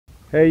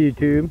Hey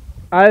YouTube,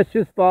 I was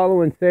just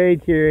following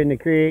Sage here in the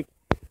creek.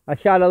 I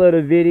shot a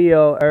little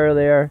video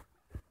earlier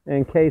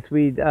in case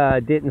we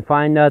didn't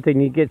find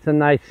nothing. You get some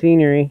nice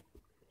scenery.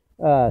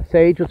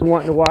 Sage was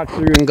wanting to walk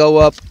through and go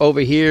up over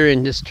here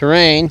in this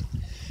terrain.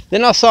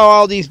 Then I saw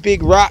all these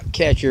big rock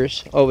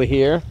catchers over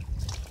here.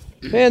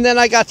 And then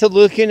I got to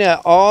looking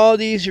at all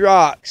these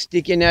rocks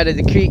sticking out of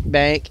the creek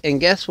bank. And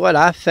guess what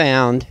I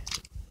found?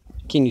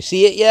 Can you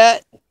see it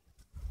yet?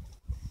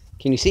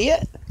 Can you see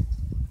it?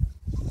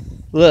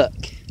 Look,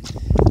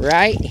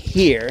 right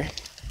here.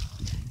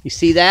 You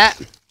see that?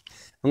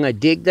 I'm going to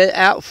dig that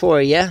out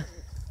for you.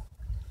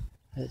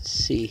 Let's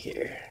see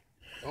here.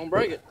 Don't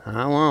break it.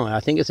 I won't. I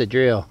think it's a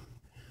drill.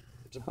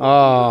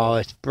 Oh,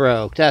 it's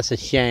broke. That's a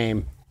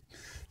shame.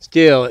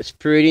 Still, it's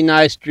pretty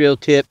nice drill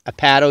tip. A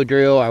paddle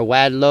drill or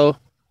Wadlow.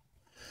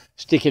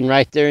 Sticking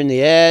right there in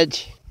the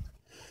edge.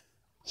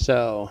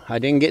 So, I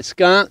didn't get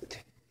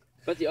skunked.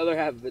 But the other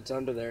half of it's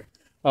under there.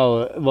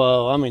 Oh,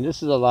 well, I mean,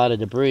 this is a lot of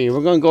debris.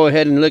 We're going to go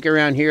ahead and look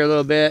around here a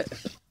little bit.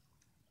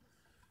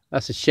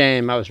 That's a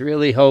shame. I was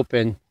really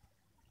hoping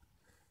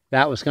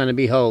that was going to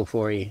be whole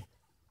for you.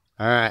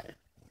 All right.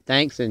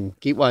 Thanks and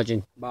keep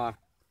watching. Bye.